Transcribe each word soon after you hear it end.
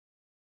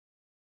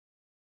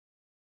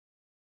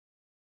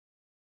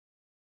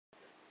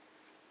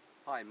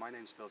Hi, my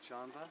name's Phil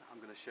Chandler.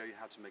 I'm going to show you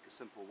how to make a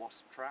simple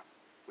wasp trap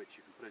which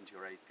you can put into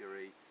your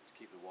apiary to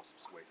keep the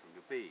wasps away from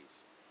your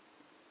bees.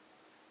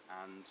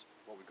 And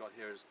what we've got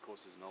here is, of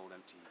course, is an old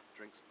empty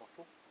drinks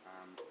bottle,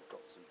 and we've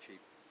got some cheap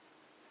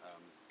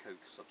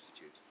Coke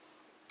substitute.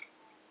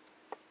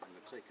 I'm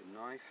going to take a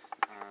knife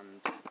and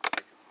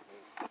take a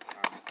hole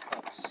and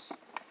cut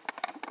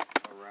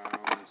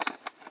around to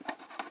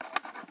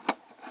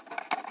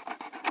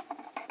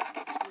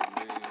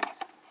remove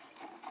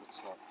the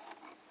top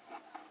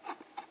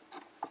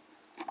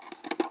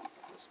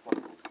of this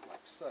bottle,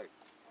 like so.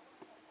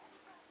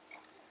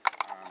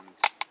 And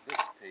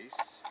this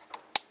piece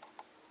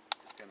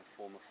is going to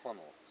form a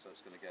funnel, so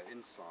it's going to go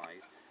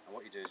inside, and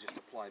what you do is just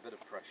apply a bit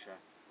of pressure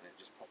and it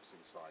just pops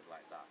inside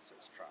like that, so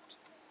it's trapped.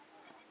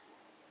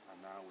 And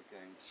now we're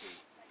going to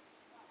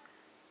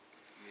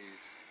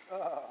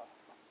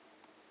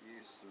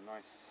use some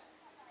nice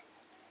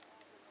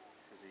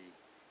fizzy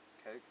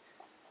Coke.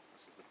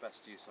 This is the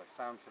best use I've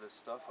found for this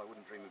stuff. I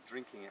wouldn't dream of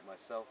drinking it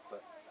myself,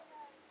 but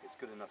it's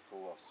good enough for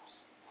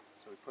wasps.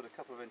 So we put a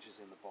couple of inches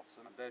in the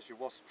bottom, and there's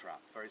your wasp trap.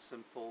 Very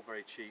simple,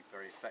 very cheap,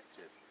 very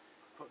effective.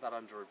 Put that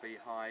under a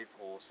beehive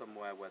or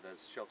somewhere where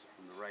there's shelter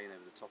from the rain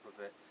over the top of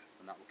it,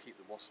 and that will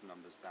keep the wasp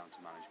numbers down to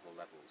manageable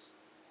levels.